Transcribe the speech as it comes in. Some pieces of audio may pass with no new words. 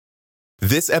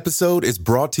This episode is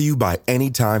brought to you by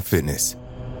Anytime Fitness.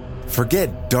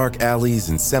 Forget dark alleys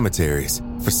and cemeteries.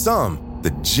 For some,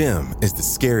 the gym is the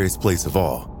scariest place of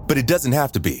all, but it doesn't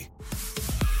have to be.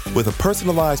 With a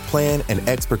personalized plan and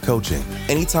expert coaching,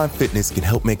 Anytime Fitness can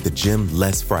help make the gym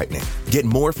less frightening. Get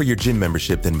more for your gym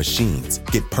membership than machines.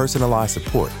 Get personalized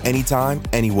support anytime,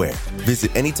 anywhere.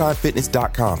 Visit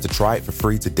AnytimeFitness.com to try it for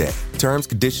free today. Terms,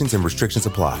 conditions, and restrictions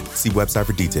apply. See website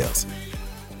for details.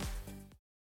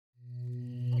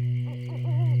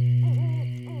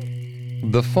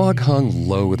 The fog hung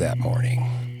low that morning,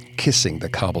 kissing the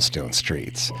cobblestone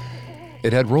streets.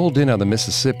 It had rolled in on the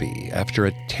Mississippi after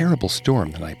a terrible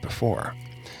storm the night before.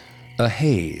 A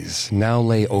haze now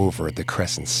lay over the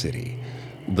Crescent City,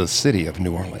 the city of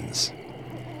New Orleans.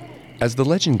 As the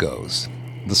legend goes,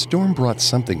 the storm brought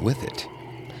something with it.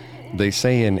 They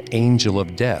say an angel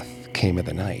of death came in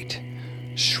the night,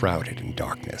 shrouded in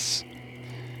darkness.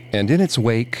 And in its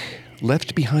wake,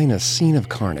 left behind a scene of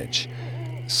carnage,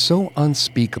 so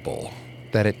unspeakable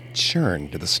that it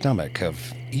churned to the stomach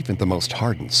of even the most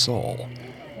hardened soul.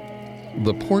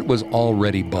 The port was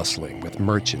already bustling with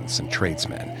merchants and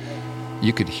tradesmen.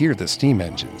 You could hear the steam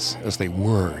engines as they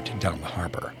whirred down the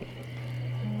harbor.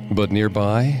 But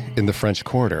nearby, in the French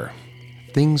Quarter,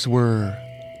 things were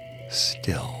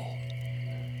still.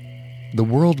 The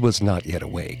world was not yet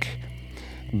awake.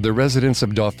 The residents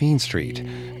of Dauphine Street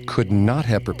could not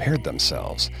have prepared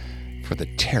themselves for the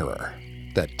terror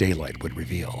that daylight would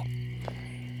reveal.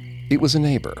 It was a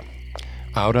neighbor,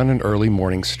 out on an early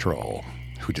morning stroll,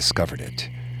 who discovered it.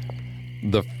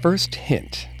 The first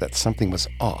hint that something was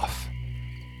off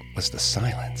was the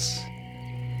silence.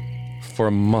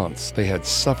 For months, they had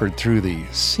suffered through the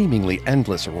seemingly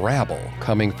endless rabble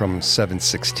coming from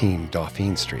 716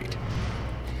 Dauphine Street.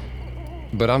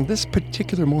 But on this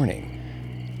particular morning,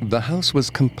 the house was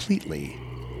completely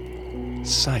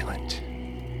silent.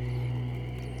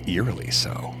 Eerily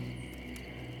so.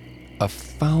 A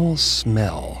foul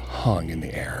smell hung in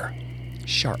the air,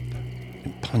 sharp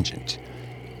and pungent,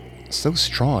 so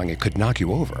strong it could knock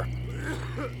you over.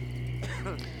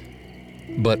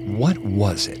 But what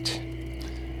was it?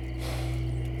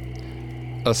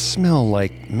 A smell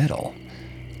like metal.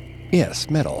 Yes,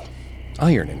 metal.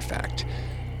 Iron, in fact.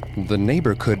 The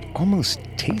neighbor could almost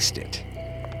taste it.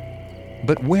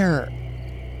 But where?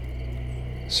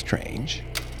 Strange.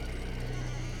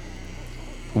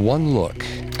 One look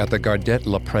at the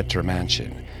Gardet-La-Pretre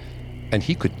mansion, and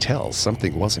he could tell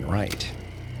something wasn't right.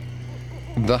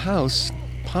 The house,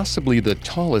 possibly the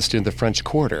tallest in the French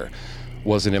Quarter,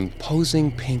 was an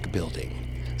imposing pink building,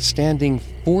 standing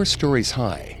 4 stories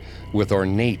high, with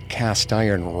ornate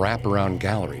cast-iron wraparound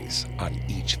galleries on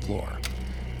each floor.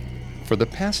 For the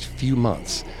past few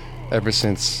months, ever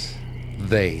since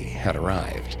they had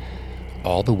arrived,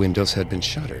 all the windows had been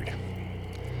shuttered.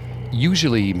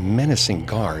 Usually menacing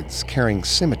guards carrying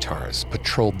scimitars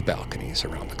patrolled the balconies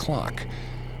around the clock,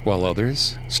 while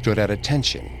others stood at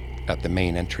attention at the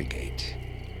main entry gate.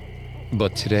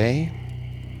 But today,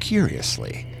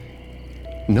 curiously,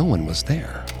 no one was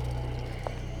there.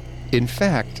 In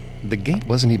fact, the gate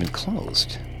wasn't even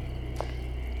closed.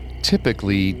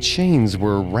 Typically, chains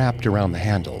were wrapped around the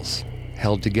handles,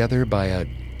 held together by a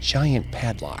giant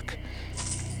padlock.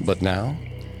 But now,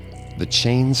 the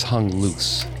chains hung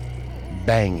loose,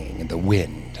 banging in the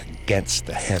wind against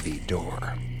the heavy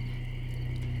door.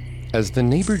 As the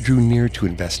neighbor drew near to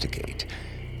investigate,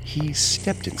 he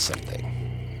stepped in something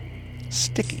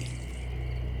sticky,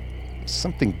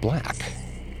 something black.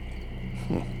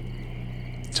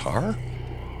 Tar?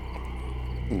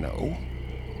 No.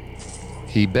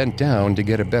 He bent down to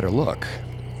get a better look.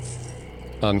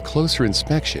 On closer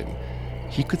inspection,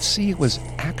 he could see it was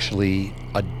actually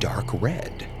a dark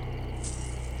red.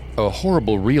 A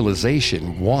horrible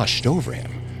realization washed over him.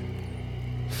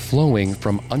 Flowing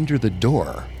from under the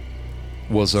door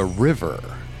was a river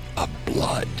of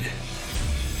blood.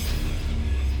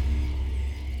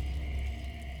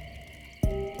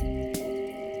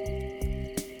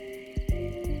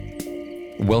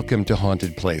 Welcome to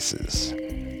Haunted Places.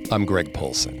 I'm Greg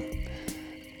Polson.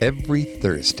 Every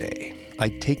Thursday, I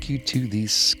take you to the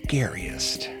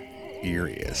scariest,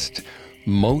 eeriest,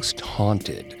 most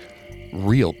haunted,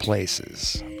 real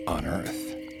places on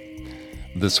Earth.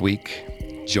 This week,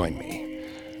 join me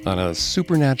on a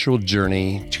supernatural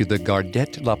journey to the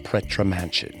Gardet-La-Pretre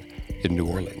mansion in New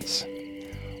Orleans,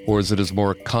 or as it is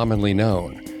more commonly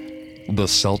known, the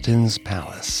Sultan's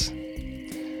Palace,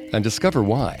 and discover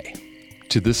why,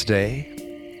 to this day,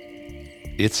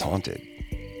 it's haunted.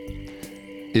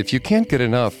 If you can't get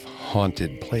enough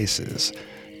haunted places,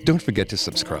 don't forget to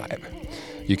subscribe.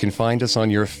 You can find us on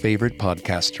your favorite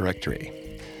podcast directory.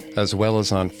 as well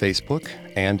as on Facebook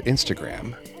and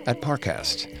Instagram at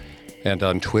Parcast, and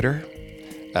on Twitter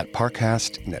at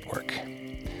Parcast Network.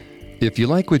 If you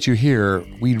like what you hear,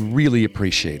 we'd really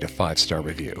appreciate a 5-star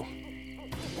review.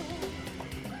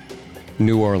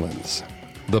 New Orleans,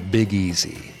 the Big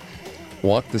Easy.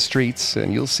 Walk the streets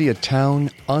and you'll see a town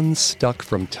unstuck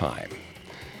from time.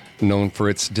 Known for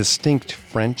its distinct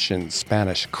French and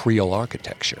Spanish Creole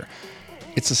architecture,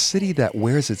 it's a city that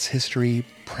wears its history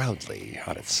proudly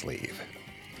on its sleeve.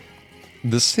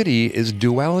 The city is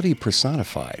duality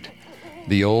personified,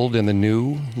 the old and the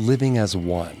new living as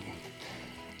one.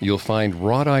 You'll find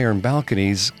wrought iron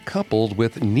balconies coupled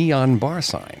with neon bar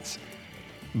signs.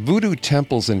 Voodoo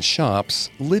temples and shops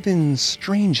live in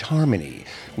strange harmony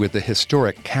with the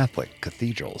historic Catholic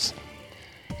cathedrals.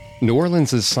 New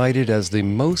Orleans is cited as the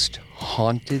most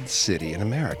haunted city in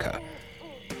America.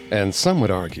 And some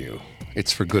would argue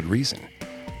it's for good reason.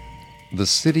 The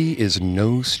city is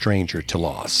no stranger to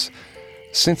loss.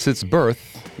 Since its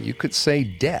birth, you could say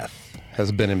death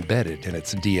has been embedded in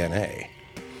its DNA.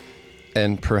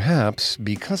 And perhaps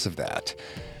because of that,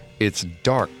 its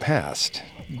dark past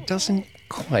doesn't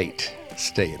quite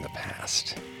stay in the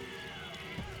past.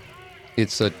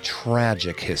 It's a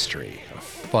tragic history of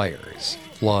fires,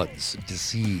 floods,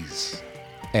 disease,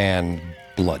 and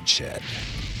bloodshed.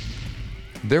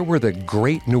 There were the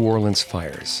Great New Orleans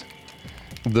Fires.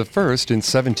 The first, in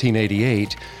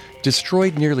 1788,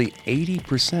 destroyed nearly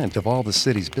 80% of all the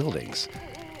city's buildings.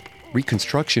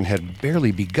 Reconstruction had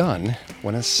barely begun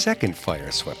when a second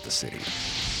fire swept the city,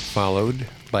 followed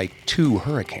by 2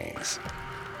 hurricanes.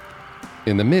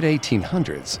 In the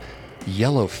mid-1800s,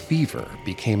 yellow fever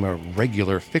became a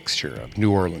regular fixture of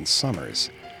New Orleans summers.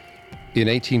 In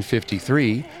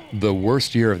 1853, the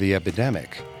worst year of the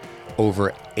epidemic,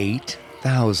 over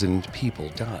 8,000 people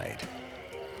died.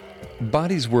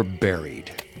 Bodies were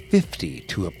buried, 50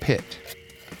 to a pit.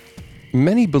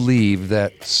 Many believe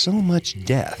that so much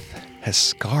death has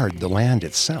scarred the land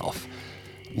itself,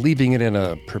 leaving it in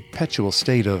a perpetual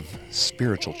state of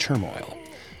spiritual turmoil.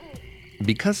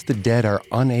 Because the dead are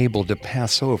unable to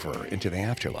pass over into the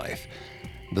afterlife,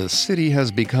 the city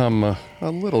has become a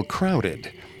little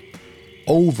crowded,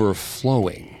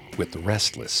 overflowing with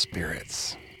restless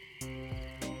spirits.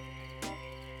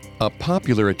 A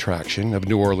popular attraction of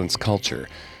New Orleans culture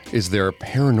is their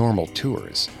paranormal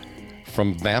tours.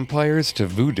 From vampires to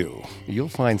voodoo, you'll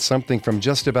find something from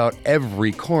just about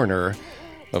every corner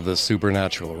of the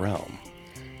supernatural realm.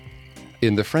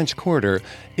 In the French Quarter,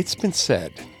 it's been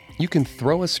said you can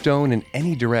throw a stone in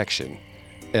any direction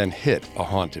and hit a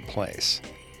haunted place.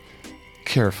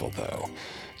 Careful, though.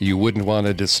 You wouldn't want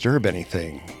to disturb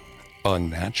anything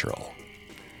unnatural.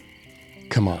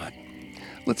 Come on,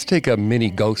 let's take a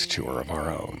mini ghost tour of our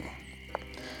own.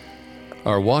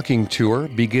 Our walking tour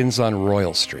begins on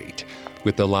Royal Street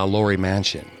with the LaLaurie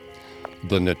Mansion,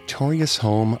 the notorious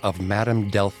home of Madame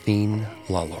Dauphine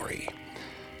LaLaurie,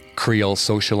 Creole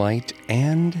socialite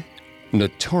and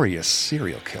notorious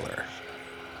serial killer.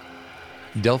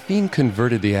 Dauphine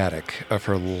converted the attic of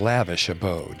her lavish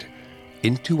abode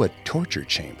into a torture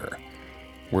chamber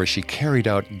where she carried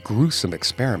out gruesome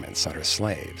experiments on her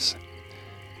slaves.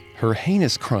 Her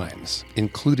heinous crimes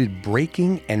included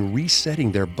breaking and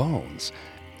resetting their bones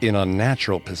in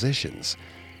unnatural positions,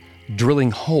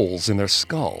 drilling holes in their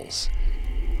skulls,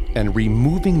 and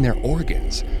removing their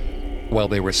organs while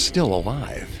they were still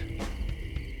alive.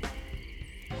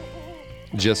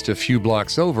 Just a few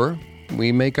blocks over,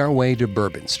 we make our way to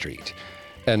Bourbon Street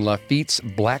and Lafitte's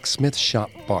Blacksmith Shop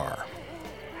Bar.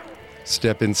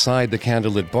 Step inside the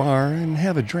candlelit bar and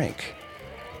have a drink.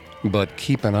 But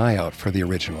keep an eye out for the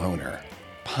original owner,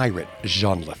 Pirate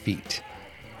Jean Lafitte.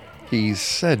 He's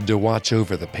said to watch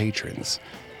over the patrons,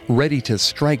 ready to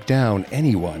strike down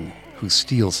anyone who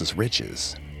steals his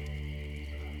riches.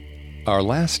 Our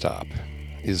last stop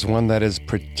is one that is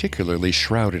particularly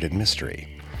shrouded in mystery.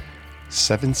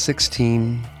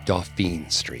 716 Dauphine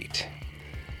Street.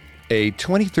 A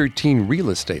 2013 real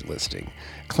estate listing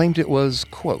claimed it was,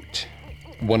 quote,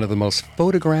 one of the most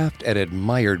photographed and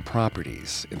admired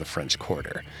properties in the French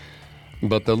Quarter.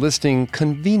 But the listing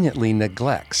conveniently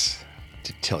neglects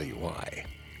to tell you why.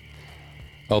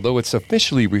 Although it's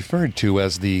officially referred to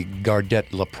as the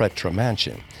Gardet-Le-Pretre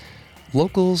Mansion,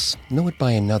 locals know it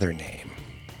by another name,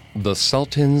 the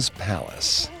Sultan's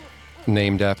Palace,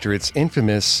 named after its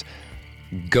infamous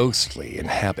ghostly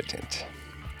inhabitant.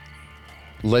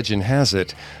 Legend has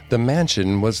it, the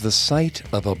mansion was the site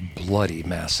of a bloody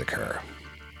massacre.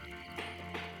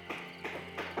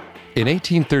 In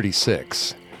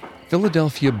 1836,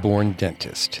 Philadelphia-born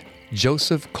dentist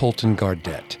Joseph Colton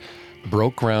Gardet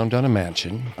broke ground on a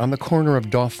mansion on the corner of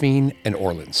Dauphine and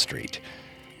Orleans Street.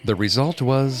 The result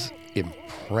was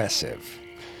impressive.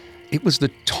 It was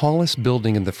the tallest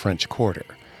building in the French Quarter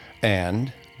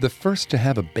and the first to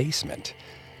have a basement.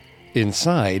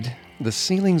 Inside, the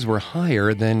ceilings were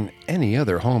higher than any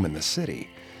other home in the city.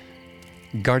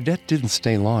 Gardet didn't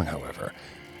stay long, however.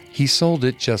 He sold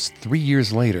it just 3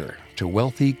 years later to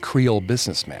wealthy Creole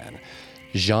businessman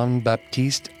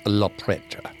Jean-Baptiste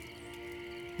Lepretre.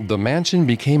 The mansion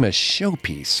became a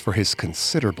showpiece for his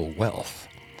considerable wealth.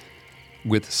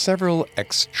 With several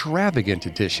extravagant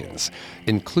additions,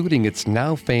 including its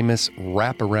now famous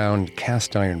wraparound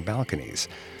cast-iron balconies,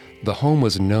 the home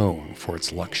was known for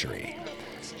its luxury.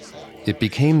 It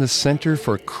became the center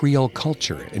for Creole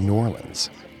culture in New Orleans.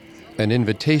 An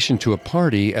invitation to a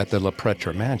party at the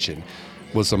Lepretre mansion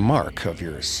was a mark of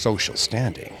your social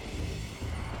standing.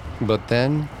 But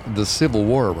then the Civil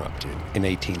War erupted in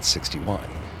 1861.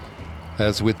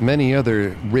 As with many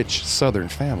other rich Southern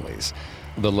families,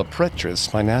 the Lepretre's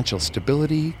financial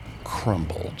stability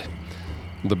crumbled.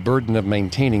 The burden of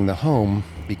maintaining the home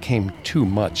became too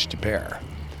much to bear.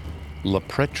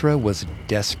 Lepretre was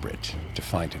desperate to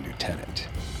find a new tenant.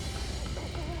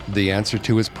 The answer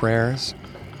to his prayers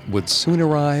would soon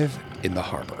arrive in the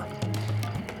harbor.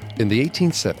 In the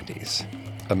 1870s,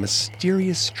 a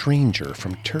mysterious stranger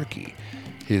from Turkey,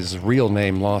 his real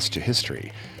name lost to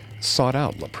history, sought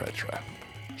out Lepretre.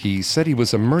 He said he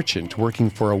was a merchant working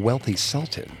for a wealthy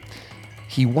sultan.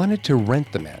 He wanted to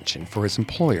rent the mansion for his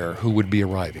employer, who would be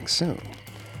arriving soon.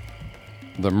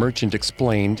 The merchant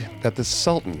explained that the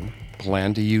sultan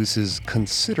planned to use his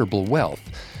considerable wealth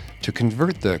to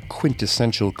convert the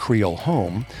quintessential Creole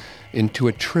home into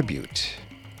a tribute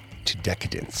to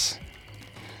decadence,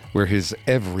 where his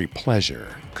every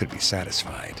pleasure could be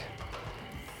satisfied.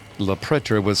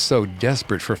 Lepretre was so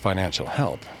desperate for financial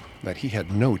help that he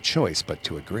had no choice but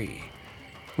to agree.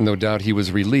 No doubt he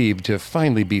was relieved to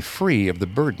finally be free of the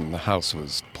burden the house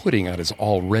was putting on his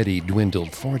already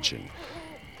dwindled fortune.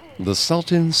 The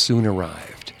Sultan soon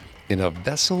arrived in a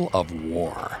vessel of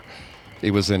war.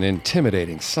 It was an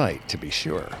intimidating sight, to be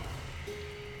sure.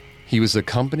 He was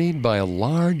accompanied by a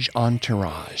large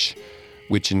entourage,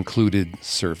 which included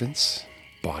servants,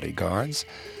 bodyguards,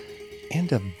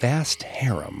 and a vast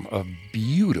harem of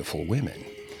beautiful women.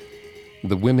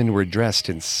 The women were dressed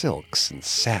in silks and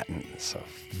satins of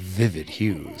vivid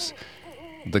hues.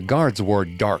 The guards wore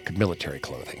dark military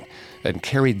clothing and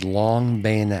carried long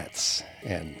bayonets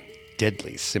and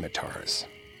deadly scimitars.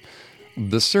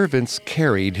 The servants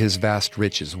carried his vast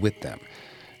riches with them,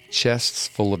 chests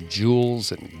full of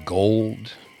jewels and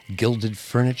gold, gilded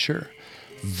furniture,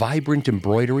 vibrant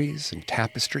embroideries and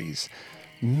tapestries,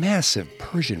 massive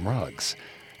Persian rugs,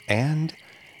 and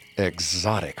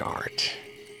exotic art.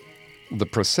 The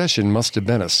procession must have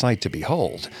been a sight to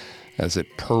behold as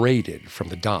it paraded from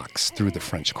the docks through the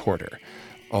French Quarter,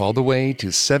 all the way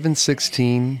to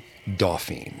 716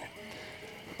 Dauphine.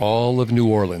 All of New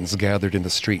Orleans gathered in the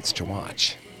streets to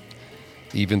watch.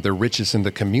 Even the richest in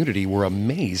the community were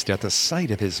amazed at the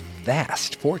sight of his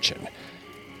vast fortune.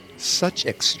 Such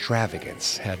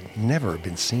extravagance had never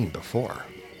been seen before.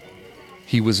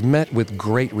 He was met with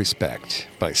great respect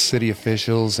by city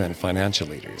officials and financial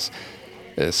leaders,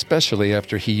 especially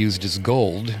after he used his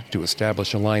gold to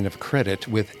establish a line of credit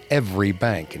with every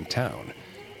bank in town.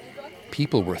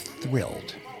 People were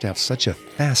thrilled to have such a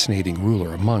fascinating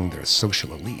ruler among their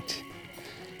social elite.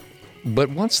 But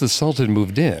once the Sultan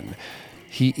moved in,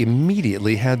 he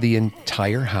immediately had the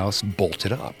entire house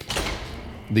bolted up.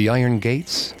 The iron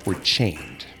gates were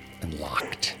chained and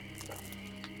locked.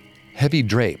 Heavy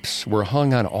drapes were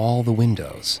hung on all the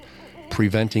windows,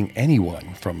 preventing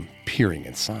anyone from peering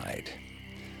inside.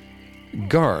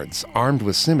 Guards armed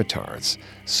with scimitars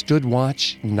stood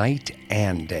watch night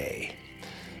and day,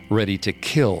 ready to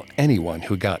kill anyone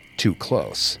who got too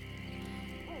close.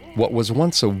 What was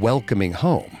once a welcoming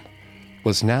home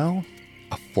was now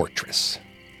a fortress,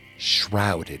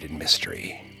 shrouded in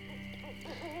mystery.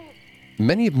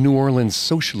 Many of New Orleans'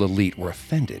 social elite were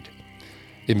offended.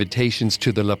 Invitations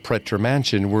to the Lepretre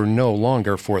mansion were no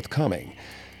longer forthcoming.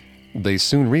 They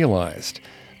soon realized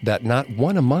that not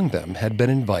one among them had been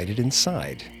invited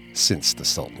inside since the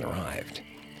Sultan arrived.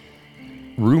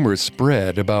 Rumors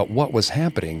spread about what was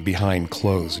happening behind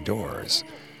closed doors.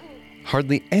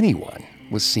 Hardly anyone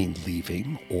was seen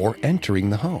leaving or entering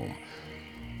the home.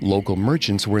 Local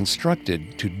merchants were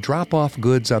instructed to drop off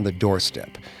goods on the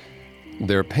doorstep.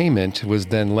 Their payment was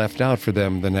then left out for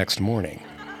them the next morning.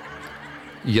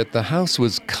 Yet the house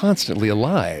was constantly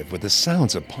alive with the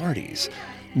sounds of parties.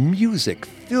 Music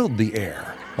filled the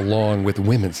air, along with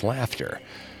women's laughter.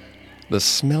 The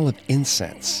smell of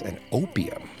incense and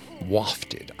opium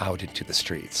wafted out into the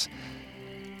streets.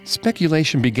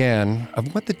 Speculation began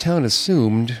of what the town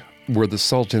assumed were the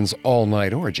Sultan's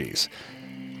all-night orgies.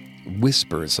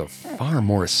 Whispers of far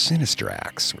more sinister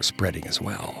acts were spreading as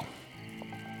well.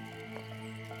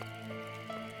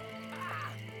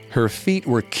 Her feet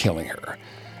were killing her.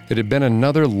 It had been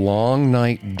another long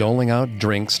night doling out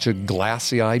drinks to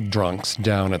glassy-eyed drunks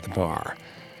down at the bar.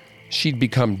 She'd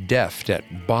become deft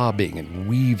at bobbing and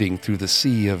weaving through the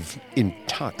sea of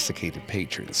intoxicated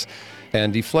patrons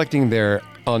and deflecting their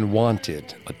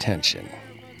unwanted attention.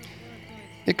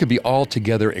 It could be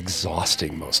altogether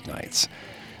exhausting most nights,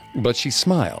 but she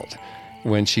smiled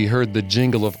when she heard the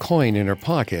jingle of coin in her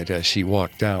pocket as she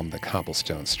walked down the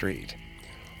cobblestone street.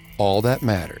 All that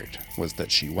mattered was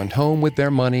that she went home with their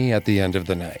money at the end of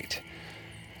the night.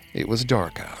 It was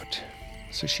dark out,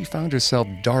 so she found herself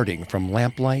darting from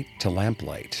lamplight to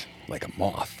lamplight like a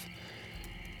moth.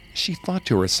 She thought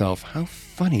to herself how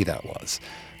funny that was,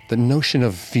 the notion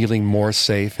of feeling more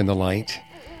safe in the light.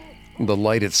 The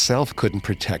light itself couldn't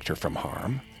protect her from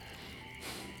harm.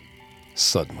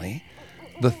 Suddenly,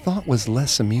 the thought was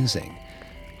less amusing.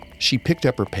 She picked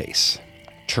up her pace,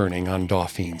 turning on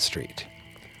Dauphine Street.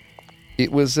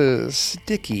 It was a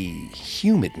sticky,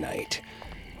 humid night,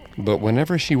 but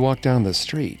whenever she walked down the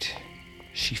street,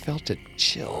 she felt a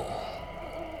chill.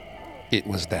 It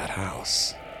was that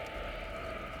house.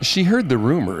 She heard the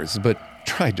rumors, but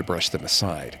tried to brush them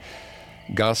aside.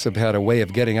 Gossip had a way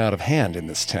of getting out of hand in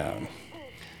this town.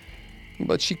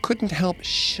 But she couldn't help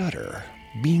shudder,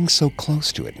 being so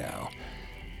close to it now.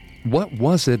 What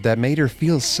was it that made her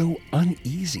feel so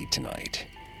uneasy tonight?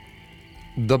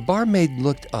 The barmaid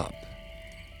looked up,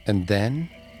 and then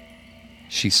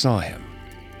she saw him.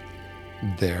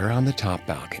 There on the top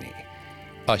balcony,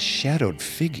 a shadowed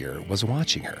figure was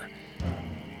watching her.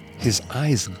 His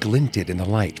eyes glinted in the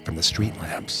light from the street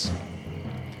lamps.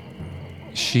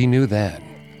 She knew then,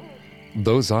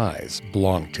 those eyes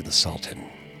belonged to the Sultan.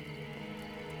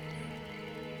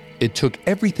 It took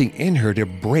everything in her to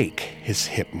break his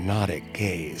hypnotic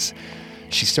gaze.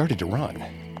 She started to run.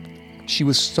 She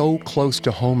was so close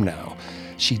to home now.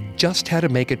 She just had to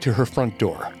make it to her front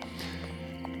door.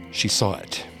 She saw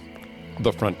it,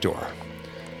 the front door.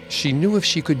 She knew if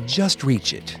she could just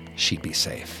reach it, she'd be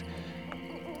safe.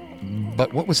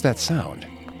 But what was that sound?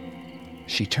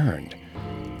 She turned.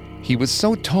 He was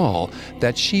so tall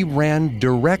that she ran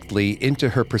directly into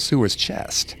her pursuer's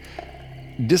chest.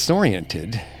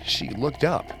 Disoriented, she looked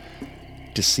up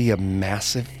to see a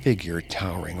massive figure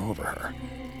towering over her,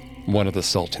 one of the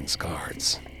Sultan's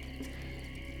guards.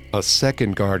 A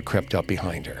second guard crept up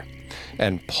behind her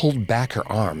and pulled back her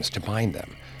arms to bind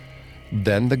them.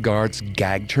 Then the guards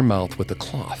gagged her mouth with a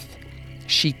cloth.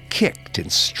 She kicked and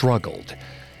struggled,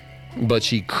 but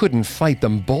she couldn't fight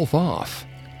them both off.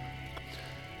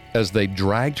 As they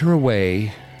dragged her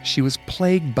away, she was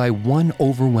plagued by one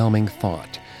overwhelming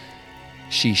thought.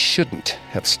 She shouldn't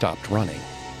have stopped running.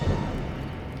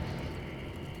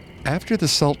 After the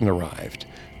Sultan arrived,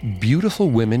 beautiful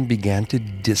women began to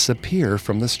disappear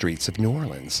from the streets of New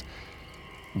Orleans.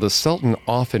 The Sultan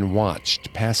often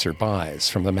watched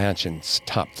passerbys from the mansion's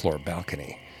top-floor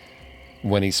balcony.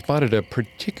 When he spotted a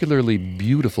particularly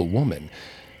beautiful woman,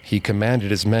 he commanded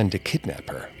his men to kidnap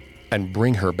her and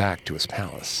bring her back to his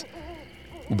palace.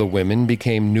 The women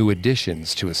became new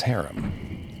additions to his harem.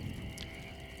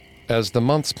 As the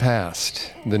months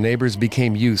passed, the neighbors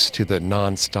became used to the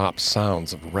non-stop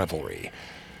sounds of revelry.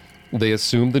 They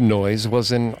assumed the noise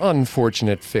was an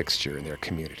unfortunate fixture in their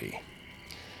community.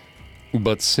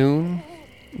 But soon,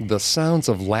 the sounds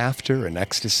of laughter and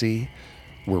ecstasy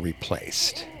were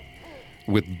replaced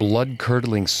with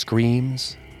blood-curdling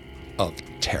screams of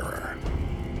terror.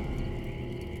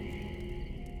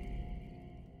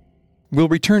 We'll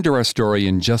return to our story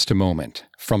in just a moment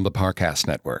from the Parcast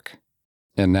Network.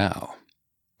 And now,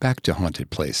 back to haunted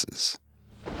places.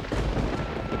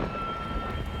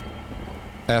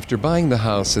 After buying the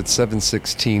house at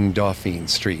 716 Dauphine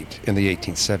Street in the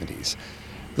 1870s,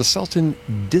 the Sultan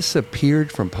disappeared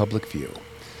from public view.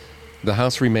 The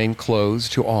house remained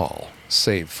closed to all,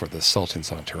 save for the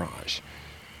Sultan's entourage.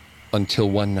 Until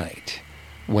one night,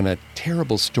 when a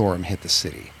terrible storm hit the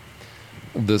city.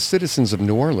 The citizens of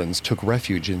New Orleans took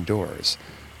refuge indoors,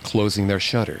 closing their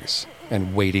shutters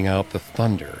and waiting out the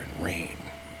thunder and rain.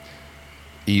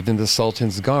 Even the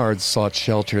Sultan's guards sought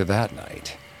shelter that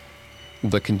night.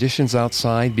 The conditions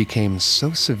outside became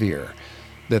so severe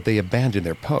that they abandoned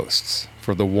their posts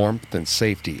for the warmth and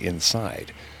safety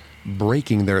inside,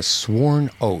 breaking their sworn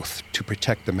oath to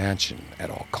protect the mansion at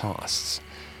all costs.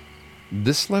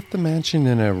 This left the mansion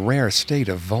in a rare state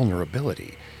of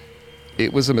vulnerability.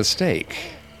 It was a mistake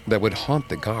that would haunt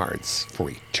the guards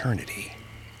for eternity.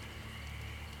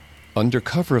 Under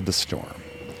cover of the storm,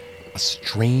 a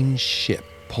strange ship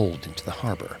pulled into the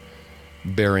harbor,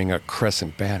 bearing a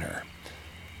crescent banner.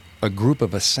 A group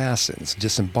of assassins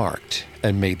disembarked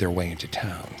and made their way into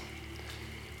town.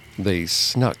 They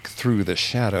snuck through the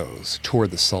shadows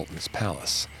toward the Sultan's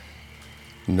palace.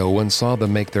 No one saw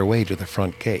them make their way to the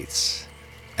front gates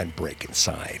and break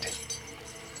inside.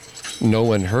 No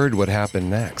one heard what happened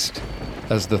next,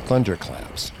 as the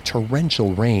thunderclaps,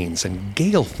 torrential rains, and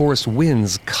gale-force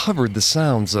winds covered the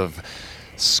sounds of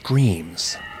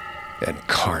screams and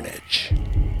carnage.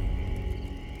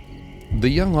 The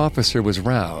young officer was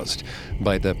roused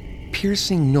by the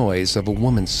piercing noise of a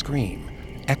woman's scream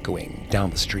echoing down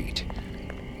the street.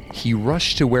 He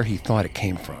rushed to where he thought it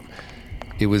came from.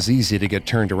 It was easy to get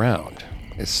turned around,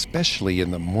 especially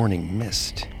in the morning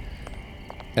mist.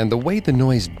 And the way the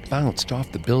noise bounced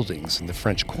off the buildings in the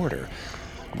French Quarter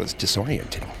was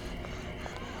disorienting.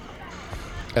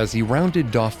 As he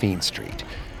rounded Dauphine Street,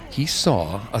 he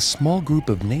saw a small group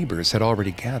of neighbors had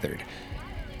already gathered.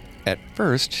 At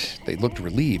first, they looked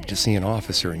relieved to see an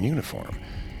officer in uniform.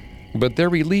 But their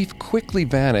relief quickly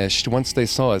vanished once they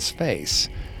saw his face.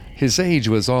 His age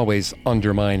was always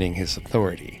undermining his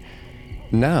authority.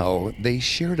 Now, they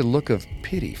shared a look of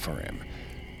pity for him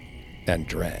and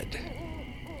dread.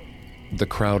 The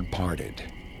crowd parted,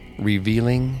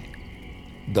 revealing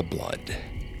the blood.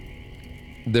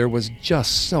 There was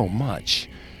just so much.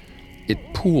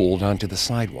 It pooled onto the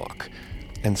sidewalk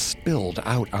and spilled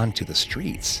out onto the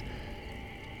streets,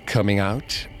 coming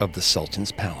out of the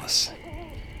Sultan's palace.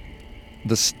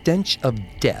 The stench of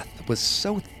death was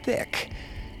so thick,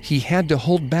 he had to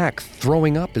hold back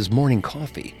throwing up his morning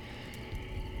coffee.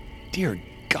 Dear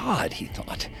God, he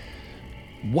thought,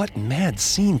 what mad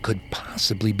scene could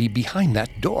possibly be behind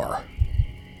that door?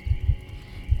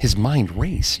 His mind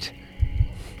raced.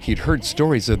 He'd heard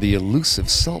stories of the elusive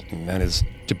Sultan and his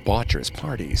debaucherous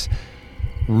parties.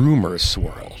 Rumors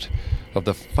swirled of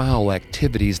the foul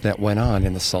activities that went on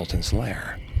in the Sultan's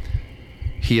lair.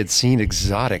 He had seen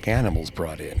exotic animals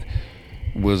brought in.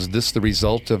 Was this the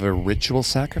result of a ritual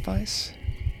sacrifice?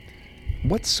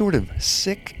 What sort of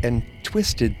sick and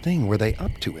twisted thing were they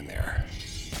up to in there?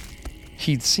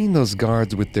 He'd seen those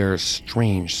guards with their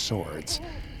strange swords.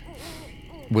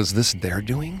 Was this their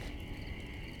doing?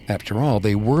 After all,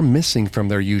 they were missing from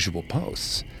their usual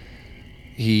posts.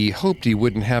 He hoped he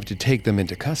wouldn't have to take them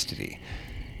into custody.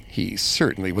 He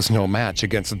certainly was no match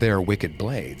against their wicked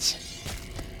blades.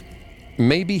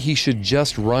 Maybe he should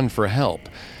just run for help.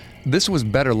 This was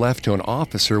better left to an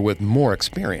officer with more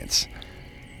experience.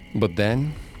 But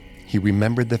then, he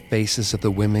remembered the faces of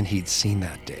the women he'd seen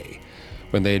that day,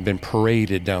 when they had been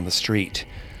paraded down the street,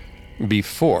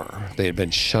 before they had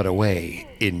been shut away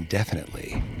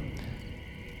indefinitely.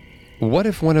 What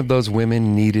if one of those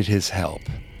women needed his help?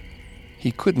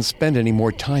 He couldn't spend any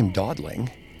more time dawdling.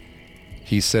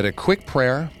 He said a quick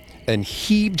prayer and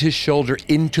heaved his shoulder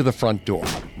into the front door,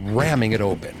 ramming it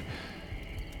open.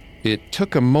 It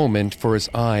took a moment for his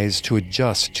eyes to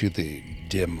adjust to the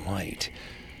dim light.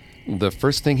 The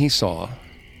first thing he saw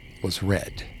was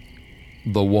red.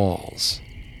 The walls,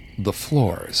 the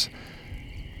floors,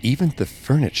 even the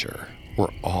furniture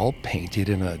were all painted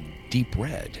in a deep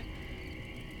red.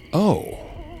 Oh,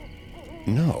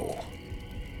 no,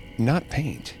 not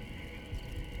paint.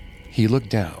 He looked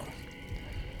down.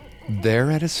 There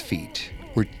at his feet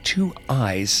were two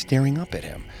eyes staring up at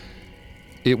him.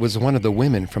 It was one of the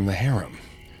women from the harem.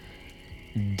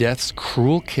 Death's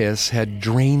cruel kiss had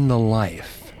drained the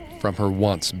life from her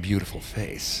once beautiful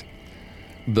face.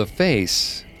 The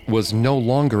face was no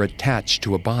longer attached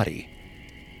to a body.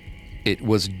 It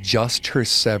was just her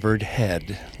severed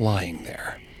head lying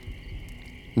there.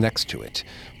 Next to it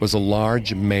was a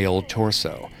large male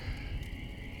torso.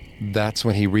 That's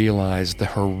when he realized the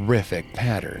horrific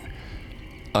pattern.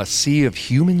 A sea of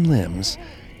human limbs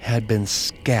had been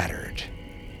scattered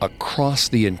across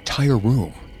the entire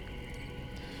room.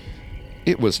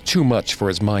 It was too much for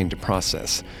his mind to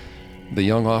process. The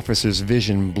young officer's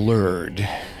vision blurred,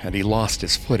 and he lost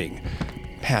his footing,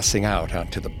 passing out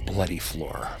onto the bloody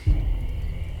floor.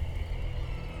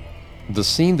 The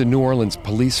scene the New Orleans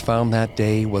police found that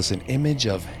day was an image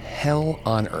of hell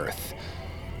on earth.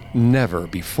 Never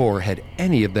before had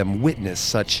any of them witnessed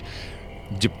such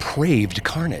depraved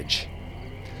carnage.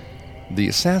 The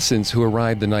assassins who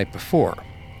arrived the night before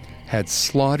had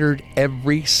slaughtered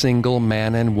every single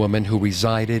man and woman who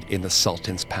resided in the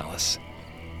Sultan's palace.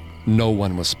 No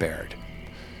one was spared.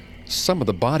 Some of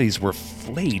the bodies were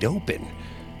flayed open.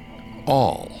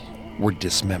 All were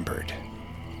dismembered.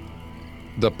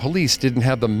 The police didn't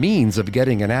have the means of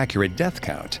getting an accurate death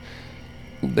count.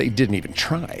 They didn't even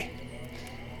try.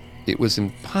 It was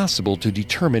impossible to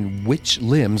determine which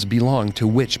limbs belonged to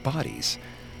which bodies.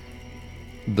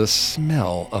 The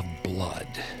smell of blood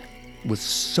was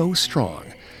so strong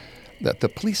that the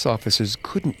police officers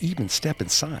couldn't even step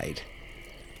inside.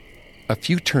 A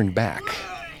few turned back,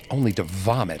 only to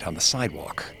vomit on the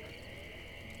sidewalk.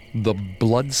 The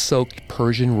blood-soaked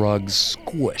Persian rugs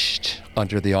squished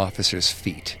under the officers'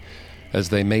 feet as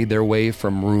they made their way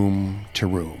from room to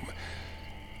room.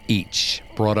 Each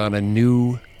brought on a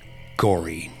new,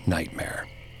 gory nightmare.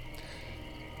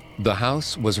 The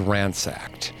house was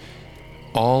ransacked.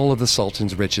 All of the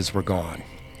Sultan's riches were gone.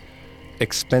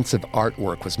 Expensive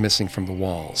artwork was missing from the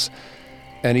walls.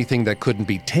 Anything that couldn't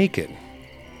be taken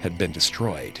had been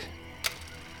destroyed.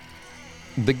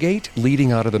 The gate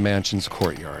leading out of the mansion's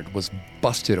courtyard was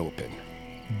busted open,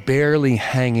 barely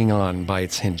hanging on by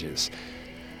its hinges.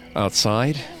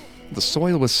 Outside, the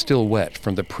soil was still wet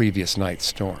from the previous night's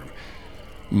storm.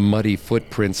 Muddy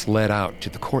footprints led out to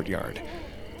the courtyard.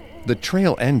 The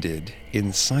trail ended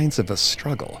in signs of a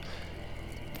struggle.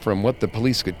 From what the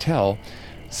police could tell,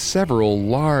 several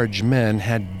large men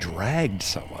had dragged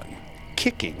someone,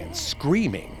 kicking and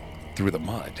screaming through the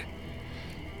mud.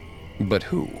 But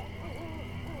who?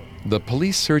 The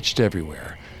police searched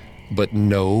everywhere, but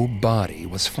no body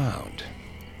was found.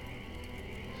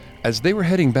 As they were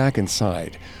heading back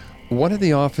inside, one of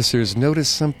the officers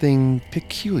noticed something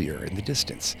peculiar in the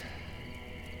distance.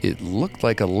 It looked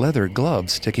like a leather glove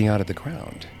sticking out of the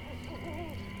ground.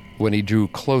 When he drew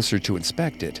closer to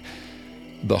inspect it,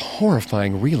 the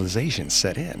horrifying realization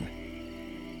set in.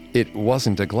 It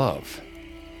wasn't a glove.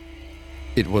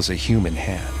 It was a human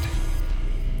hand.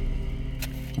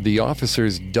 The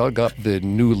officers dug up the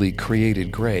newly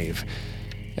created grave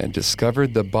and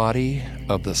discovered the body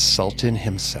of the Sultan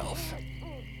himself.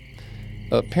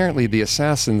 Apparently, the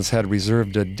assassins had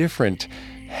reserved a different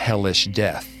hellish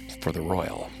death for the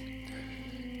royal.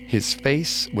 His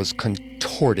face was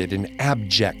contorted in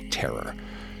abject terror.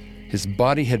 His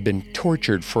body had been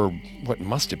tortured for what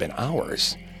must have been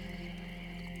hours.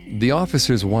 The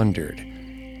officers wondered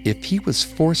if he was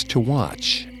forced to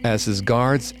watch as his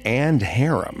guards and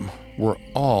harem were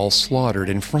all slaughtered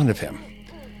in front of him.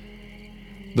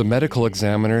 The medical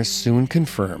examiner soon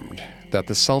confirmed that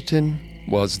the Sultan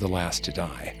was the last to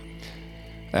die.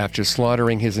 After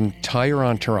slaughtering his entire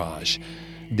entourage,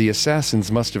 the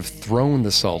assassins must have thrown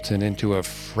the Sultan into a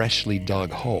freshly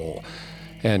dug hole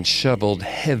and shoveled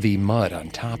heavy mud on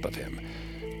top of him,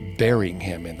 burying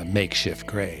him in the makeshift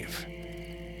grave,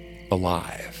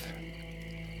 alive.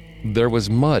 There was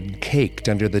mud caked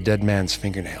under the dead man's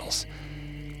fingernails,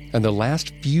 and the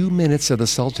last few minutes of the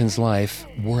Sultan's life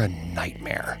were a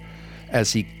nightmare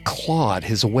as he clawed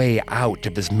his way out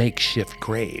of his makeshift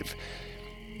grave.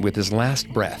 With his last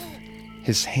breath,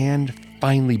 his hand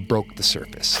finally broke the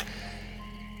surface,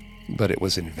 but it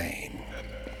was in vain.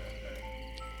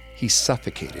 He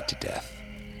suffocated to death,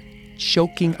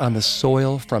 choking on the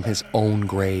soil from his own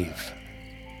grave.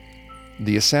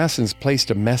 The assassins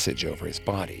placed a message over his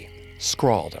body,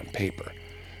 scrawled on paper.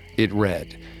 It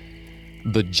read,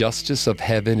 "The justice of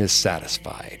heaven is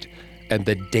satisfied, and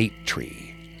the date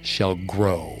tree shall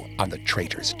grow on the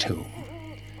traitor's tomb."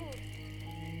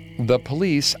 The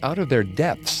police, out of their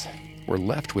depths, were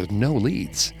left with no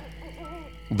leads.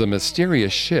 The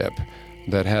mysterious ship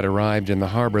that had arrived in the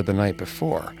harbor the night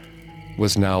before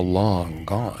was now long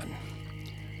gone.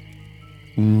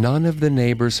 None of the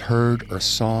neighbors heard or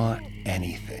saw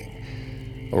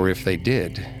anything, or if they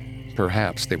did,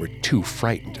 perhaps they were too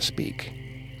frightened to speak.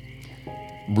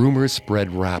 Rumors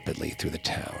spread rapidly through the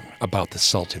town about the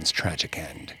Sultan's tragic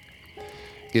end.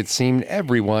 It seemed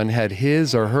everyone had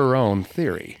his or her own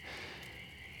theory.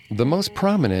 The most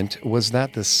prominent was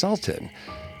that the Sultan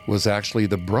was actually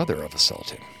the brother of a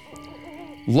sultan.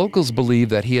 Locals believed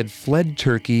that he had fled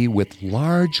Turkey with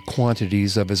large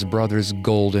quantities of his brother's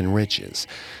gold and riches,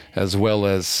 as well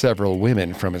as several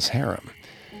women from his harem.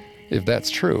 If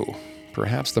that's true,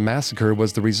 perhaps the massacre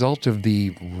was the result of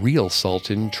the real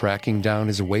sultan tracking down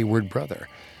his wayward brother.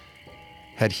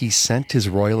 Had he sent his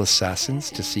royal assassins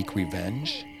to seek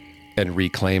revenge and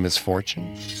reclaim his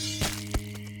fortune?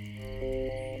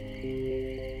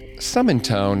 Some in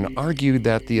town argued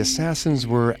that the assassins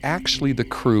were actually the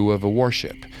crew of a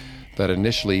warship that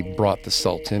initially brought the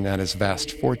Sultan and his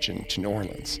vast fortune to New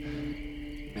Orleans.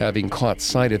 Having caught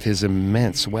sight of his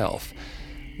immense wealth,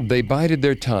 they bided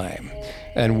their time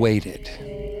and waited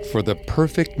for the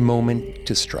perfect moment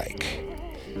to strike.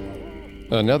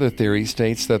 Another theory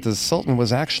states that the Sultan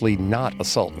was actually not a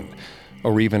sultan,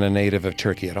 or even a native of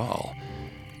Turkey at all.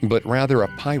 but rather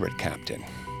a pirate captain,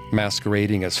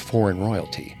 masquerading as foreign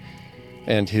royalty.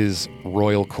 And his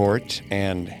royal court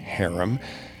and harem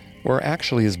were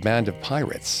actually his band of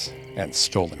pirates and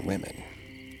stolen women.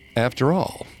 After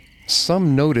all,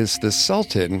 some noticed the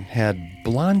Sultan had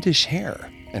blondish hair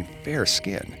and fair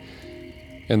skin,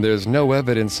 and there's no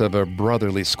evidence of a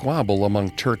brotherly squabble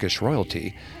among Turkish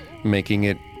royalty, making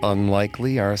it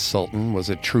unlikely our Sultan was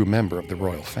a true member of the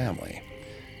royal family.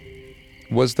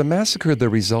 Was the massacre the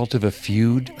result of a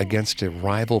feud against a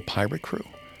rival pirate crew?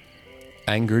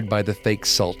 Angered by the fake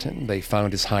Sultan, they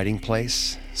found his hiding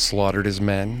place, slaughtered his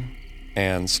men,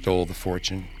 and stole the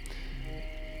fortune.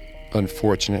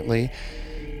 Unfortunately,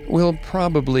 we'll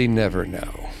probably never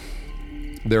know.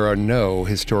 There are no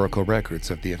historical records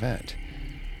of the event.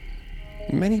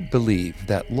 Many believe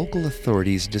that local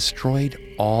authorities destroyed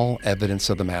all evidence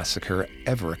of the massacre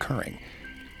ever occurring,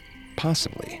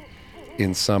 possibly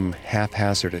in some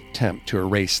haphazard attempt to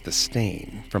erase the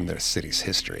stain from their city's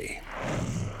history.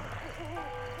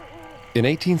 In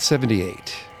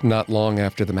 1878, not long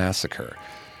after the massacre,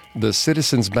 the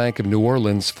Citizens Bank of New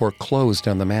Orleans foreclosed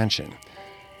on the mansion.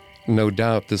 No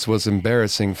doubt this was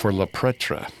embarrassing for Le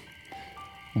Pretre,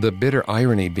 the bitter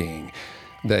irony being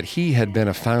that he had been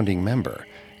a founding member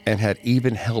and had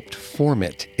even helped form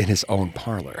it in his own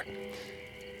parlor.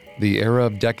 The era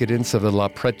of decadence of the Le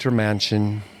Pretre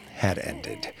mansion had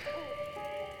ended.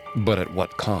 But at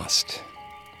what cost?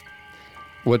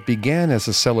 What began as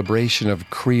a celebration of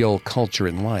Creole culture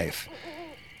and life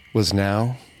was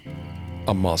now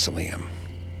a mausoleum.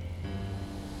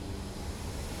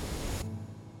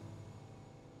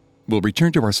 We'll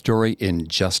return to our story in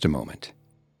just a moment.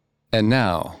 And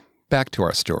now, back to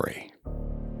our story.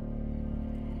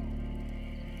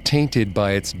 Tainted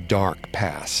by its dark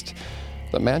past,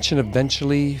 the mansion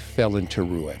eventually fell into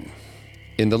ruin.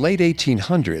 In the late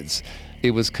 1800s,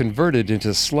 it was converted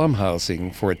into slum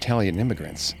housing for Italian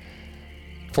immigrants.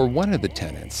 For one of the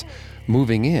tenants,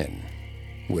 moving in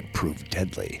would prove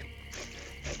deadly.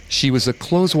 She was a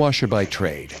clothes washer by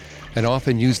trade and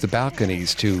often used the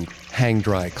balconies to hang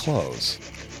dry clothes.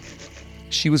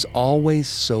 She was always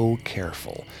so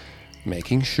careful,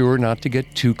 making sure not to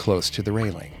get too close to the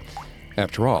railing.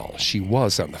 After all, she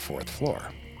was on the 4th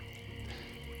floor.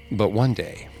 But one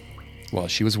day, while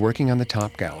she was working on the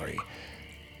top gallery,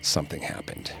 something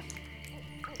happened.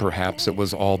 Perhaps it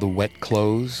was all the wet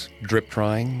clothes drip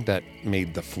drying that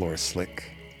made the floor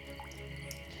slick.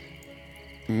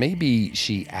 Maybe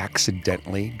she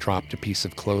accidentally dropped a piece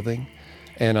of clothing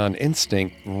and on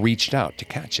instinct reached out to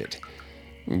catch it.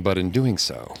 But in doing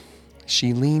so,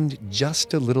 she leaned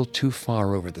just a little too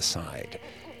far over the side.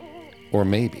 Or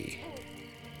maybe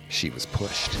she was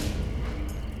pushed.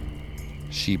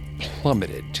 She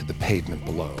plummeted to the pavement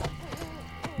below.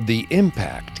 The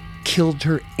impact killed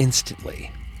her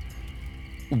instantly.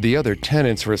 The other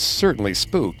tenants were certainly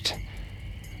spooked.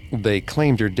 They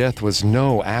claimed her death was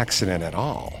no accident at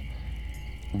all.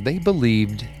 They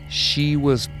believed she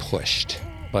was pushed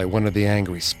by one of the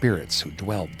angry spirits who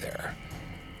dwelled there.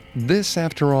 This,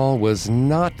 after all, was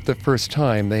not the first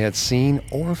time they had seen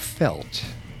or felt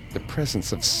the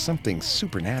presence of something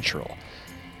supernatural.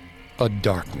 A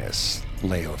darkness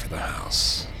lay over the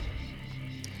house.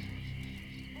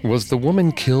 Was the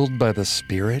woman killed by the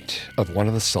spirit of one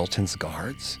of the Sultan's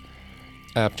guards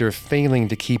after failing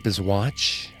to keep his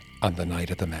watch on the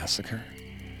night of the massacre?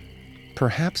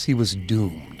 Perhaps he was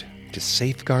doomed to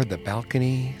safeguard the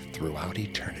balcony throughout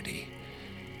eternity.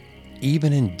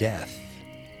 Even in death,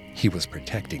 he was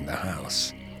protecting the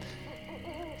house.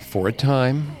 For a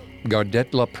time,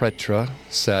 Gardette La Pretre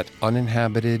sat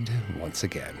uninhabited once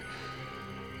again.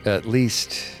 At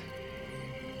least,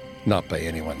 not by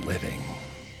anyone living.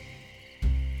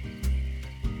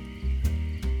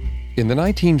 In the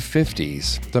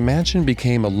 1950s, the mansion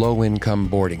became a low-income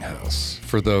boarding house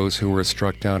for those who were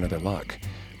struck down in their luck.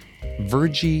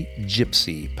 Virgie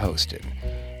Gypsy Poston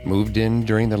moved in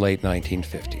during the late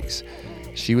 1950s.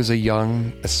 She was a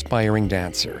young, aspiring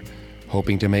dancer,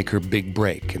 hoping to make her big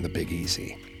break in the Big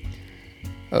Easy.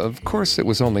 Of course, it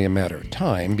was only a matter of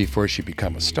time before she'd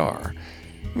become a star.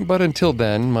 But until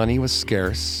then, money was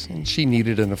scarce, and she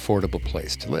needed an affordable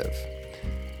place to live.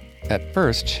 At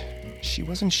first, she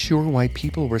wasn't sure why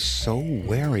people were so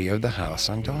wary of the house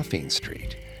on Dauphine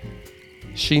Street.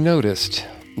 She noticed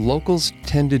locals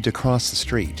tended to cross the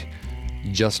street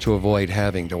just to avoid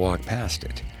having to walk past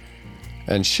it.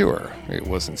 And sure, it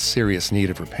was in serious need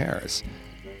of repairs.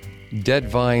 Dead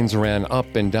vines ran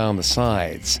up and down the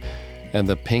sides, and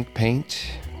the pink paint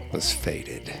was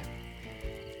faded.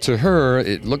 To her,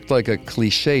 it looked like a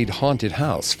cliched haunted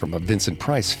house from a Vincent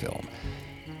Price film.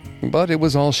 But it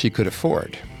was all she could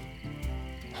afford.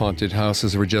 Haunted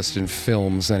houses were just in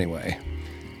films anyway.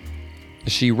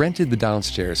 She rented the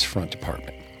downstairs front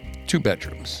apartment. 2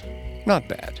 bedrooms. Not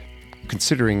bad,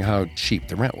 considering how cheap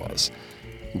the rent was.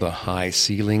 The high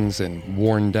ceilings and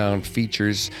worn-down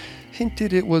features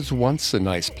hinted it was once a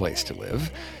nice place to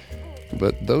live,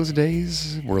 but those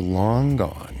days were long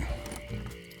gone.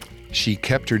 She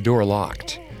kept her door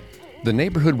locked. The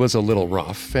neighborhood was a little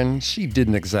rough, and she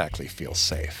didn't exactly feel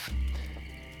safe.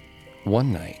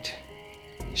 One night,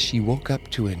 she woke up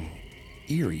to an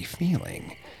eerie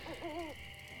feeling.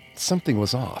 Something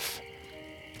was off.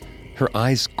 Her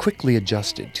eyes quickly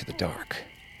adjusted to the dark.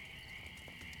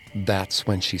 That's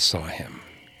when she saw him.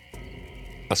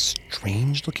 A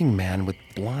strange-looking man with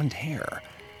blonde hair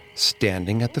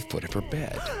standing at the foot of her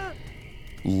bed,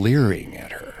 leering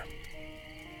at her.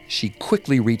 She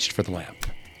quickly reached for the lamp.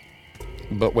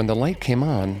 But when the light came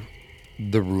on,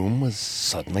 the room was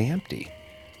suddenly empty.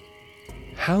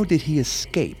 How did he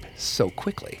escape so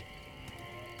quickly?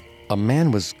 A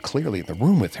man was clearly in the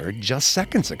room with her just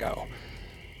seconds ago.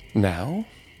 Now,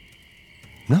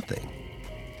 nothing.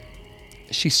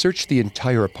 She searched the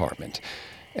entire apartment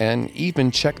and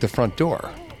even checked the front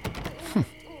door.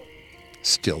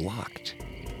 Still locked.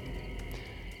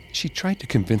 She tried to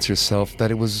convince herself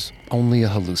that it was only a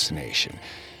hallucination,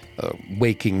 a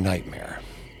waking nightmare.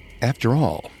 After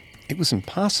all, it was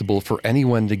impossible for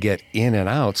anyone to get in and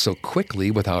out so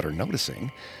quickly without her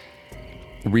noticing.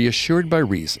 Reassured by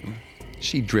reason,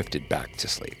 she drifted back to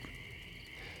sleep.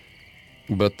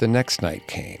 But the next night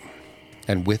came,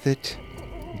 and with it,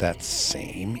 that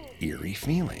same eerie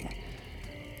feeling.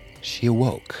 She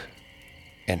awoke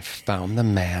and found the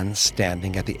man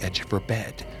standing at the edge of her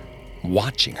bed,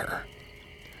 watching her.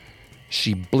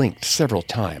 She blinked several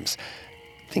times,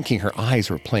 thinking her eyes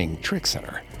were playing tricks on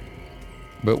her.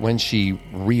 But when she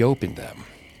reopened them,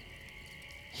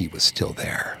 he was still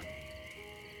there.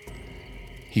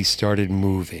 He started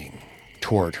moving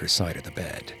toward her side of the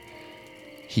bed.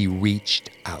 He reached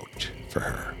out for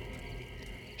her.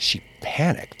 She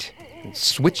panicked and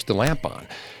switched the lamp on,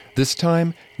 this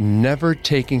time never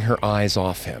taking her eyes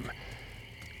off him.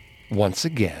 Once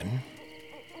again,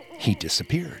 he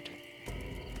disappeared.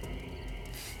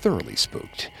 Thoroughly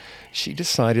spooked, she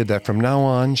decided that from now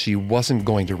on she wasn't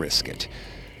going to risk it.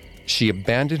 She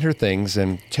abandoned her things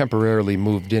and temporarily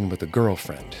moved in with a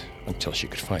girlfriend until she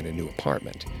could find a new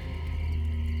apartment.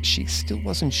 She still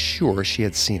wasn't sure she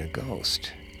had seen a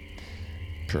ghost.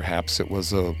 Perhaps it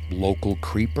was a local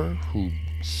creeper who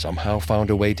somehow found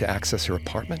a way to access her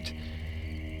apartment.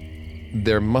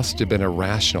 There must have been a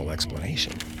rational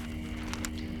explanation.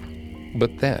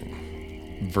 But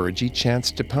then, Virgie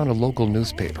chanced upon a local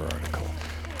newspaper article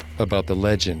about the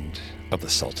legend of the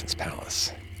Sultan's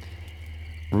palace.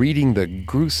 Reading the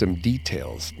gruesome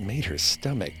details made her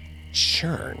stomach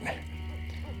churn.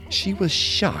 She was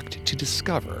shocked to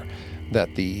discover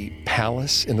that the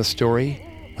palace in the story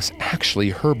was actually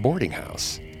her boarding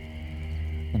house.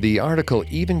 The article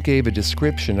even gave a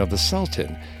description of the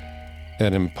Sultan,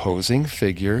 an imposing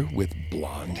figure with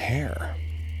blonde hair.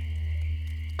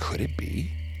 Could it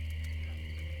be?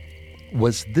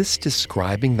 Was this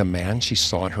describing the man she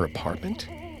saw in her apartment?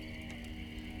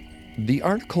 The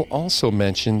article also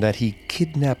mentioned that he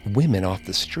kidnapped women off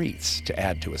the streets to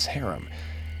add to his harem.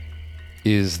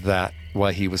 Is that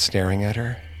why he was staring at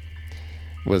her?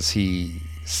 Was he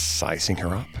sizing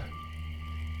her up?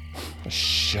 A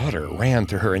shudder ran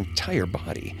through her entire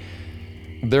body.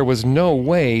 There was no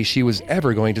way she was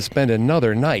ever going to spend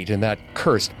another night in that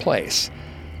cursed place.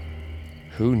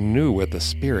 Who knew what the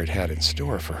spirit had in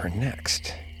store for her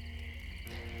next?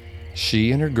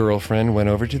 She and her girlfriend went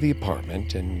over to the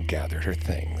apartment and gathered her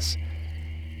things.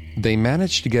 They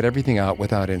managed to get everything out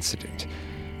without incident,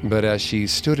 but as she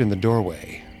stood in the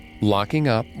doorway, locking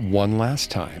up one last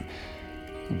time,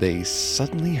 they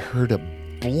suddenly heard a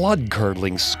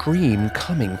blood-curdling scream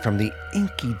coming from the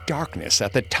inky darkness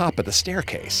at the top of the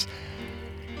staircase.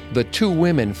 The 2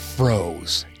 women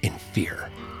froze in fear.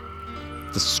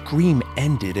 The scream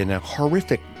ended in a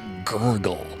horrific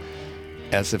gurgle,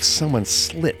 as if someone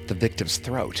slit the victim's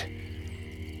throat.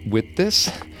 With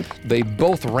this, they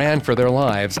both ran for their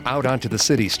lives out onto the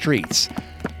city streets,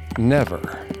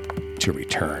 never to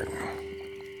return.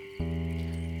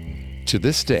 To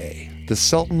this day, the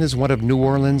Sultan is one of New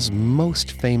Orleans'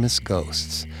 most famous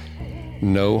ghosts.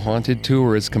 No haunted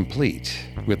tour is complete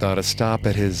without a stop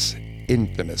at his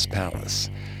infamous palace.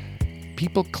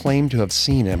 People claim to have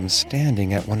seen him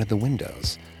standing at one of the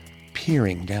windows,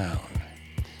 peering down.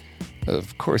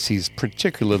 Of course, he's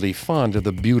particularly fond of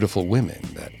the beautiful women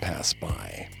that pass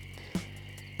by.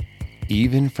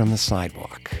 Even from the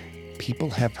sidewalk,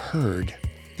 people have heard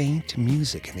faint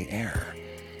music in the air,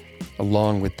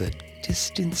 along with the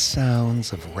distant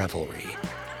sounds of revelry,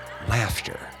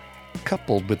 laughter,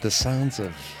 coupled with the sounds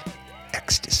of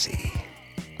ecstasy.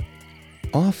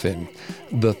 Often,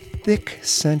 the thick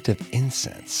scent of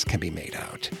incense can be made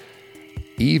out,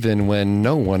 even when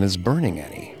no one is burning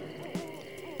any.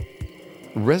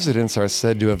 Residents are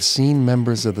said to have seen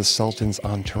members of the Sultan's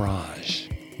entourage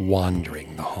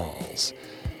wandering the halls.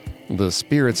 The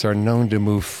spirits are known to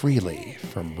move freely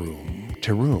from room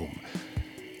to room,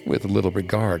 with little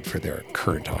regard for their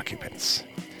current occupants.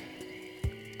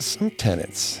 Some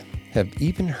tenants have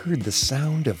even heard the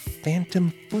sound of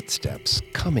phantom footsteps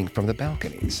coming from the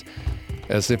balconies,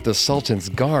 as if the Sultan's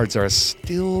guards are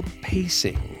still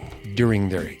pacing during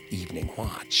their evening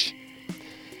watch.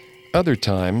 Other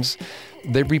times,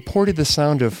 they reported the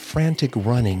sound of frantic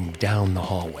running down the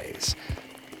hallways,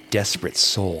 desperate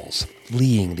souls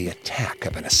fleeing the attack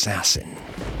of an assassin.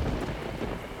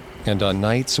 And on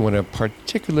nights when a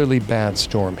particularly bad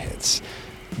storm hits,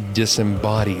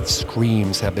 disembodied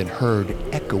screams have been heard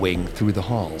echoing through the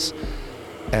halls,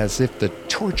 as if the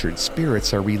tortured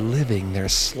spirits are reliving their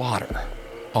slaughter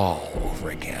all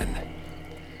over again.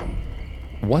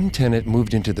 One tenant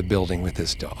moved into the building with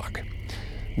his dog.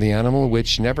 The animal,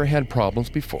 which never had problems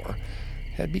before,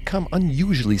 had become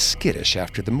unusually skittish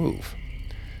after the move.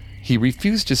 He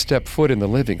refused to step foot in the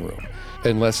living room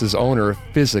unless his owner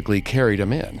physically carried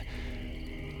him in.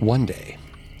 One day,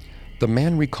 the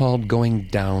man recalled going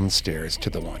downstairs to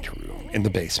the laundry room in the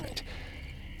basement.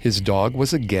 His dog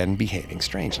was again behaving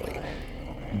strangely,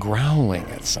 growling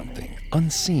at something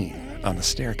unseen on the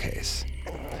staircase.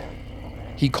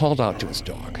 He called out to his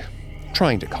dog,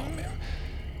 trying to calm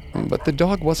him, but the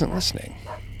dog wasn't listening.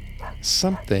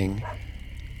 Something,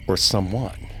 or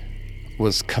someone,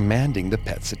 was commanding the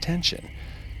pet's attention.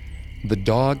 The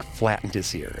dog flattened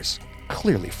his ears,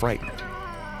 clearly frightened.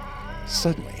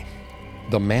 Suddenly,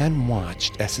 the man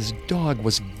watched as his dog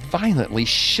was violently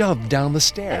shoved down the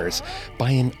stairs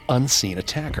by an unseen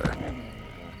attacker.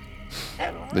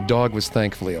 The dog was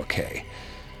thankfully okay,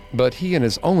 but he and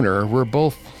his owner were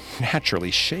both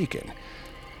naturally shaken.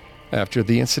 After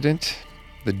the incident,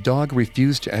 the dog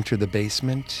refused to enter the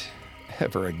basement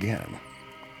ever again.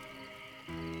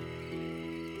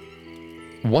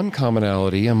 One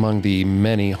commonality among the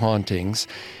many hauntings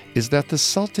is that the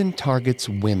Sultan targets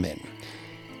women.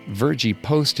 Virgie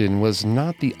Poston was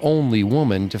not the only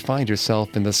woman to find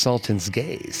herself in the Sultan's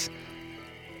gaze.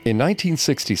 In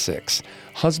 1966,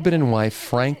 husband and wife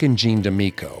Frank and Jean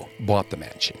D'Amico bought the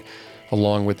mansion,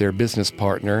 along with their business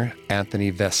partner,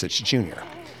 Anthony Vesich Jr.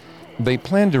 They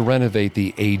planned to renovate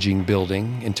the aging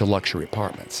building into luxury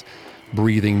apartments,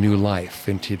 breathing new life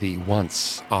into the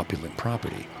once opulent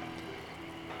property.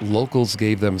 Locals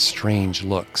gave them strange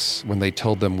looks when they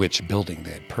told them which building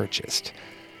they had purchased.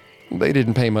 They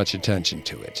didn't pay much attention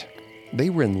to it. They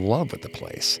were in love with the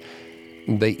place.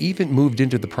 They even moved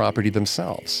into the property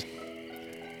themselves.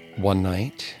 One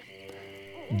night,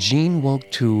 Jean woke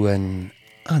to an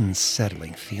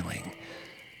unsettling feeling.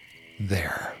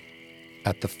 There,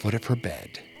 at the foot of her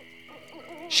bed,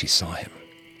 she saw him.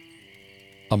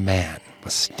 A man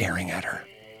was staring at her,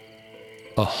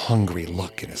 a hungry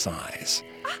look in his eyes.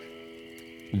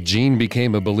 Jean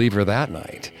became a believer that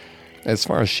night. As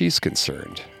far as she's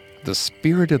concerned, the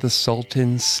spirit of the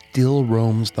Sultan still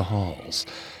roams the halls,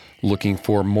 looking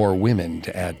for more women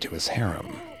to add to his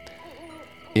harem.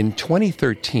 In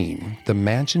 2013, the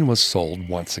mansion was sold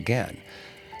once again.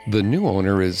 The new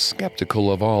owner is skeptical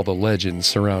of all the legends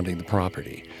surrounding the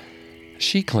property.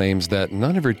 She claims that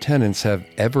none of her tenants have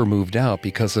ever moved out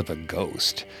because of a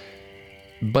ghost.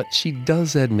 But she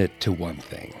does admit to one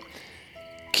thing.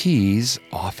 Keys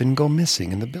often go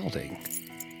missing in the building.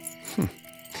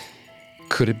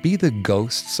 Could it be the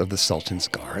ghosts of the Sultan's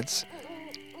guards,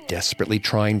 desperately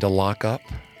trying to lock up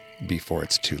before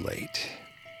it's too late?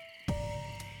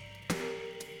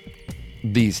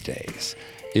 These days,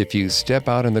 if you step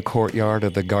out in the courtyard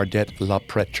of the Gardet La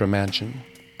Pretre mansion,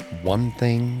 one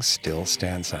thing still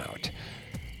stands out: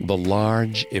 the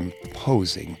large,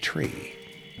 imposing tree.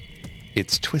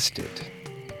 It's twisted,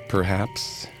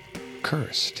 perhaps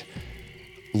cursed.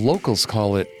 Locals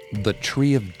call it the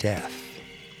Tree of Death.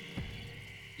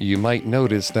 You might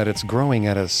notice that it's growing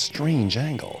at a strange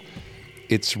angle.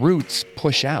 Its roots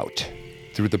push out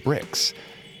through the bricks,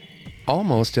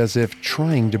 almost as if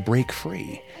trying to break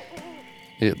free.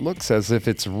 It looks as if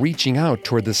it's reaching out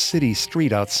toward the city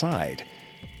street outside,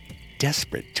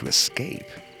 desperate to escape.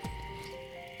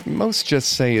 Most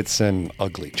just say it's an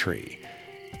ugly tree,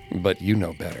 but you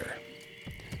know better.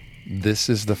 This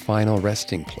is the final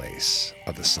resting place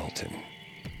of the Sultan.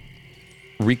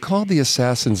 Recall the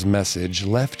assassin's message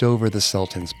left over the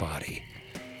Sultan's body.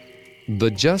 The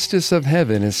justice of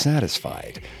heaven is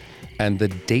satisfied, and the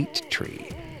date tree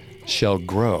shall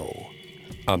grow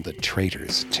on the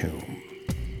traitor's tomb.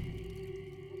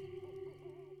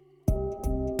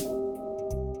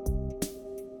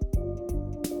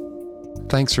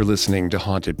 Thanks for listening to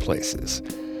Haunted Places.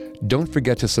 Don't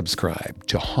forget to subscribe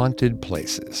to Haunted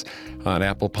Places on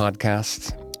Apple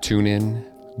Podcasts, TuneIn,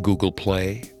 Google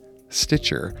Play,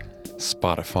 Stitcher,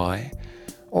 Spotify,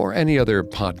 or any other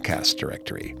podcast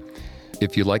directory.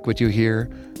 If you like what you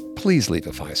hear, please leave a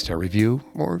 5-star review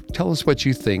or tell us what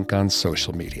you think on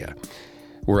social media.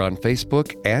 We're on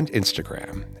Facebook and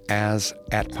Instagram as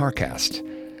 @Parcast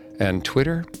and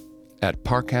Twitter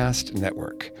 @Parcast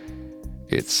Network.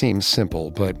 It seems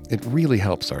simple, but it really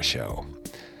helps our show.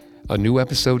 A new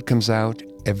episode comes out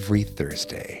every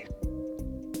Thursday.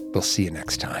 We'll see you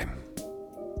next time.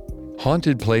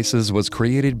 Haunted Places was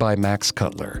created by Max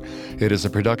Cutler. It is a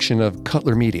production of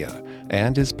Cutler Media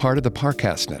and is part of the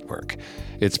Parcast Network.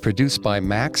 It's produced by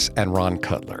Max and Ron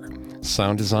Cutler.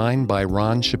 Sound design by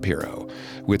Ron Shapiro,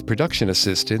 with production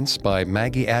assistance by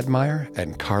Maggie Admire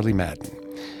and Carly Madden.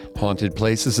 Haunted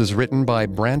Places is written by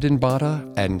Brandon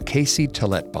Botta and Casey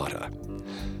Tillett Botta.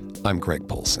 I'm Greg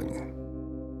Polson.